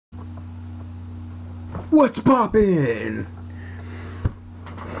What's poppin'?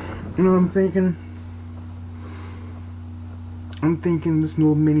 You know what I'm thinking? I'm thinking this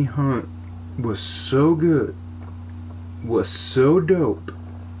little mini hunt was so good, was so dope.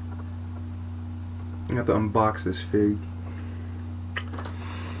 I have to unbox this fig.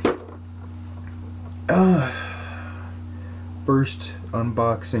 First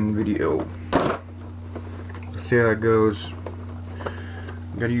unboxing video. Let's see how it goes.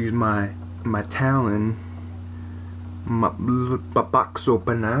 Gotta use my Talon, my box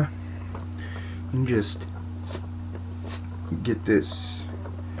opener, and just get this.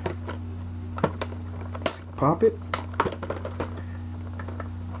 Pop it.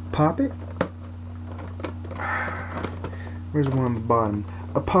 Pop it. Where's the one on the bottom?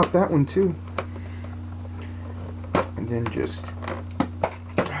 I'll pop that one too. And then just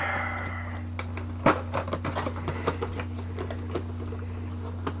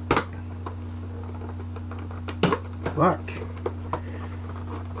fuck.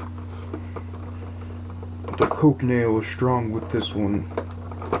 The coke nail is strong with this one.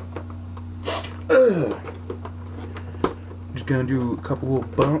 Just gonna do a couple little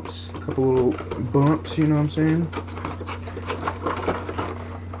bumps, you know what I'm saying?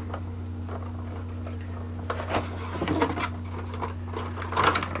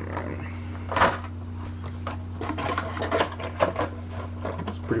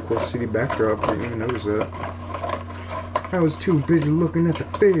 It's a pretty cool city backdrop, I didn't even notice that. I was too busy looking at the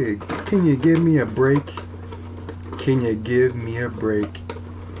fig. Can you give me a break? Can you give me a break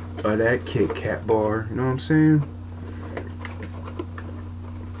of that Kit Kat bar? You know what I'm saying?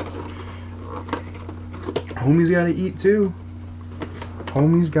 Homies gotta eat too.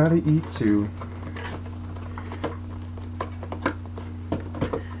 Homies gotta eat too.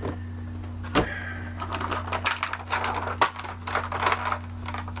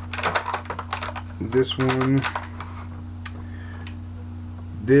 This one.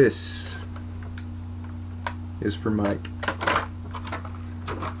 This is for Mike.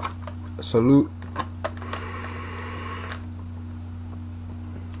 Salute.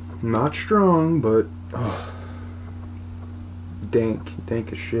 Not strong, but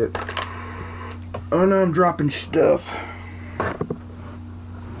dank as shit. Oh no, I'm dropping stuff.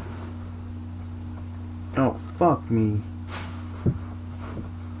 Oh fuck me.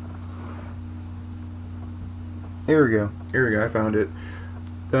 There we go. There we go. I found it.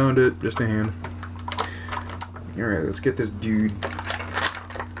 Found it. Just a hand. Alright, let's get this dude.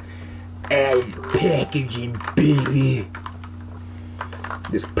 Add packaging, baby.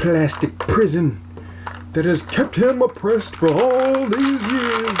 This plastic prison that has kept him oppressed for all these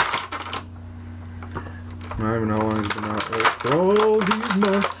years. I don't even know how long he's been out there. For all these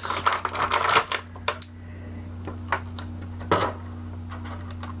months.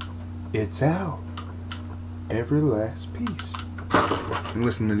 It's out. Every last piece. And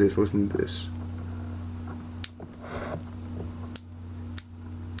listen to this, listen to this.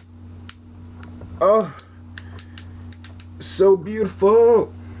 Oh, so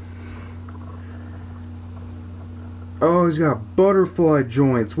beautiful. Oh, he's got butterfly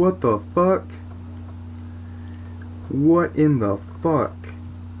joints. What the fuck? What in the fuck?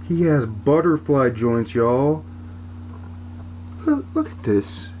 He has butterfly joints, y'all. Look at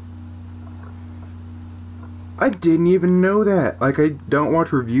this. I didn't even know that. Like, I don't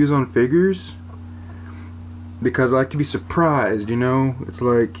watch reviews on figures because I like to be surprised, you know? It's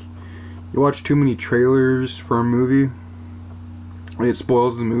like you watch too many trailers for a movie and it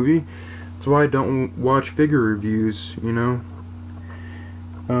spoils the movie. That's why I don't watch figure reviews, you know?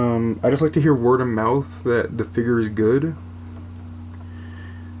 I just like to hear word of mouth that the figure is good.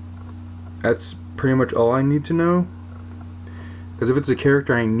 That's pretty much all I need to know. Because if it's a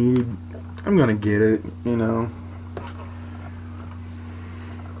character I need, I'm gonna get it, you know.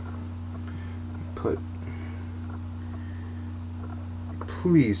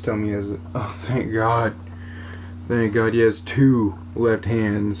 Please tell me he has. Oh, thank God. Thank God he has two left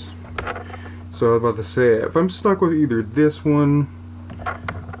hands. So I was about to say, if I'm stuck with either this one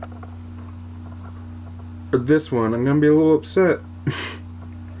or this one, I'm gonna be a little upset.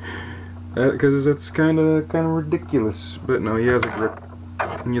 Because it's kind of ridiculous. But no, he has a grip.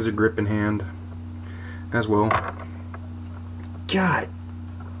 He has a grip in hand as well. God.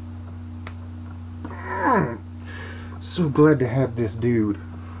 So glad to have this dude.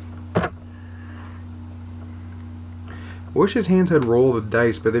 Wish his hands had roll of the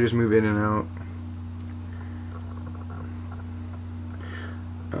dice, but they just move in and out.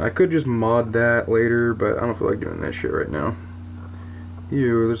 I could just mod that later, but I don't feel like doing that shit right now.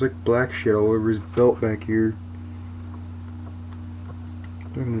 Ew, there's like black shit all over his belt back here.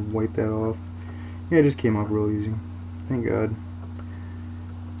 I'm gonna wipe that off. Yeah, it just came off real easy. Thank God.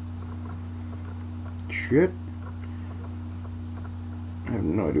 Shit. I have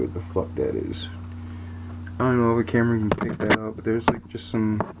no idea what the fuck that is. I don't know if a camera can pick that up, but there's like just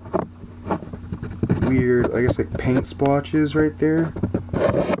some weird, I guess like paint splotches right there.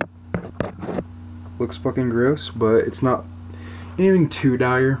 Looks fucking gross, but it's not anything too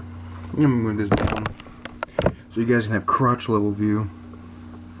dire. I'm gonna move this down so you guys can have crotch level view.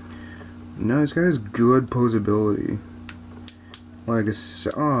 No, this guy has good posability. Like,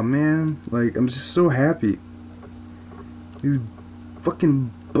 oh man, like I'm just so happy. These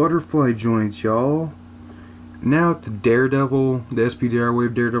fucking butterfly joints, y'all. Now the Daredevil, the SPDR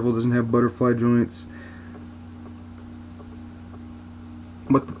Wave Daredevil doesn't have butterfly joints.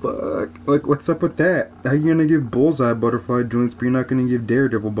 What the fuck? Like, what's up with that? How you gonna give Bullseye butterfly joints, but you're not gonna give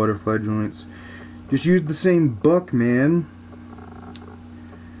Daredevil butterfly joints? Just use the same buck, man.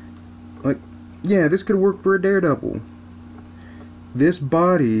 Like, yeah, this could work for a Daredevil. This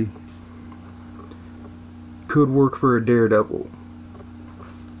body could work for a Daredevil.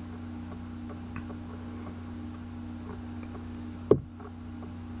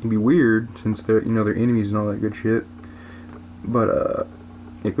 It'd be weird since they're, you know, they're enemies and all that good shit. But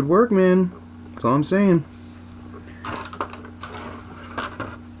it could work, man. That's all I'm saying.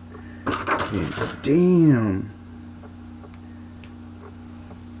 Damn.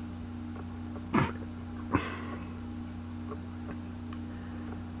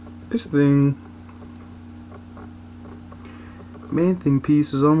 This thing, main thing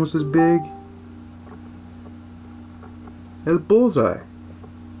piece is almost as big as Bullseye.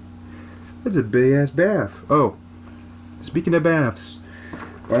 That's a big ass bath. Oh, speaking of baths,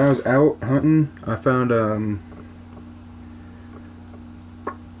 when I was out hunting, I found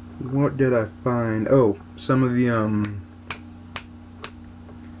what did I find? Oh, some of the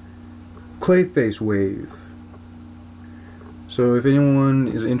Clayface Wave. So if anyone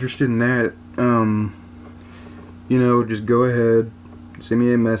is interested in that, you know, just go ahead, send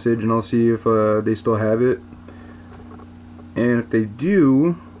me a message, and I'll see if they still have it. And if they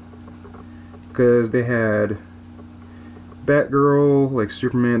do, because they had Batgirl, like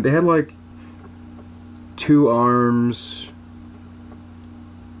Superman, they had like 2 arms,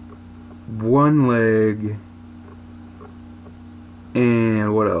 1 leg,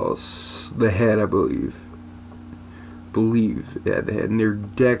 and what else? The head, I believe. Yeah, the head, and they're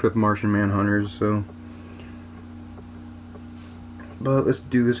decked with Martian Manhunters. So, but let's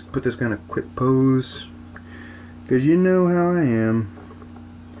do this. Put this kind of quick pose, because you know how I am.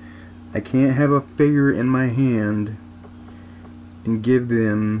 I can't have a figure in my hand and give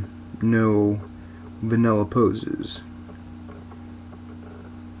them no vanilla poses.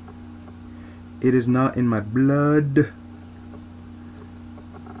 It is not in my blood.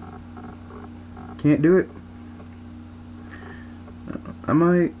 Can't do it. I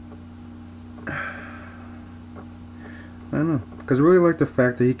might. I don't know. Because I really like the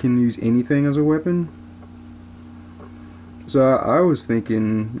fact that he can use anything as a weapon. So I was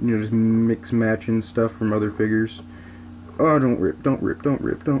thinking, you know, just mix matching stuff from other figures. Oh, don't rip, don't rip, don't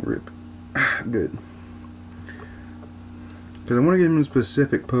rip, don't rip. Good. Because I want to get him in a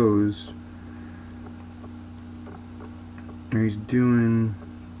specific pose. And he's doing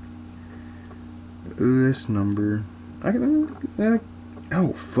this number.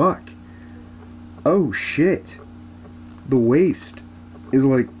 Oh, fuck. Oh, shit. The waist is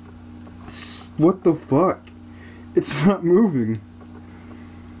like... What the fuck? It's not moving.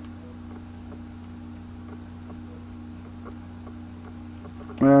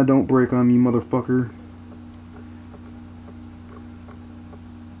 Don't break on me, motherfucker.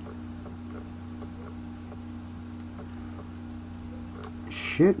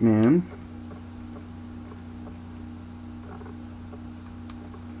 Shit, man.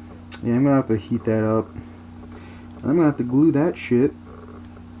 Yeah, I'm gonna have to heat that up. I'm gonna have to glue that shit.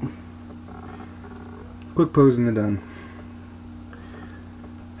 Quick pose and then done.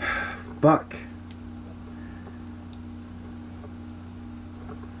 Fuck.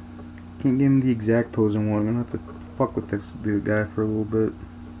 Can't give him the exact pose I want. I'm gonna have to fuck with this guy for a little bit.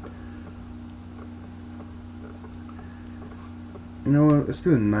 You know what? Let's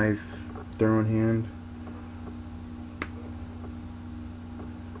do a knife throwing hand.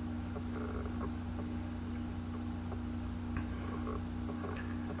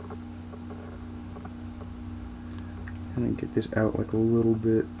 And then get this out like a little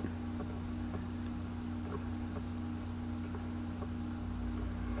bit.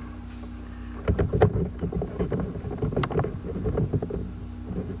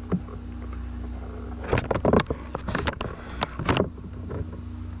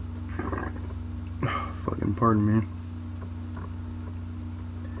 talking, pardon me.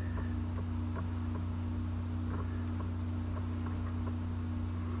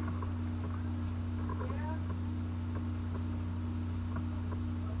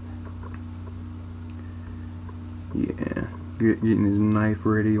 Yeah, getting his knife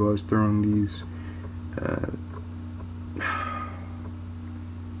ready while I was throwing these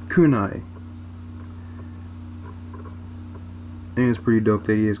kunai. And it's pretty dope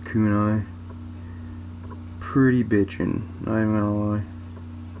that he has kunai. Pretty bitchin', not even gonna lie.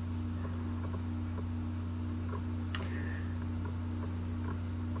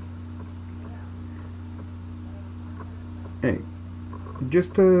 Hey,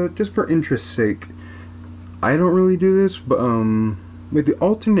 just for interest's sake, I don't really do this, but with the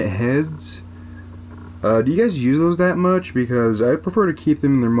alternate heads, do you guys use those that much? Because I prefer to keep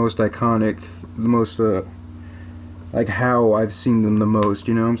them in their most iconic, the most like how I've seen them the most,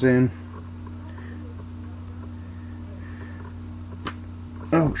 you know what I'm saying?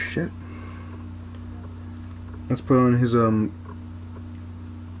 Oh shit. Let's put on his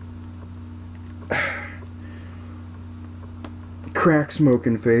crack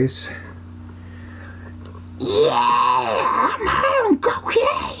smoking face. Yeah, I'm high on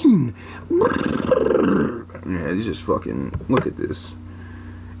cocaine. Yeah, he's just fucking, look at this.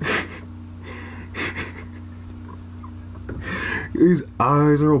 His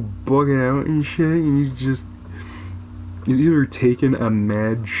eyes are all bugging out and shit, and he's either taking a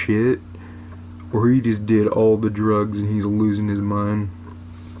mad shit or he just did all the drugs and he's losing his mind.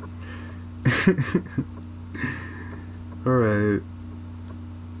 Alright.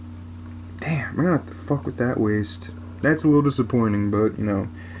 Damn, I got to fuck with that waste. That's a little disappointing, but you know,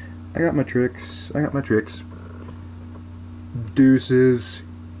 I got my tricks. Deuces.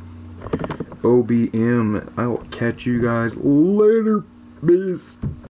 OBM. I'll catch you guys later. Peace.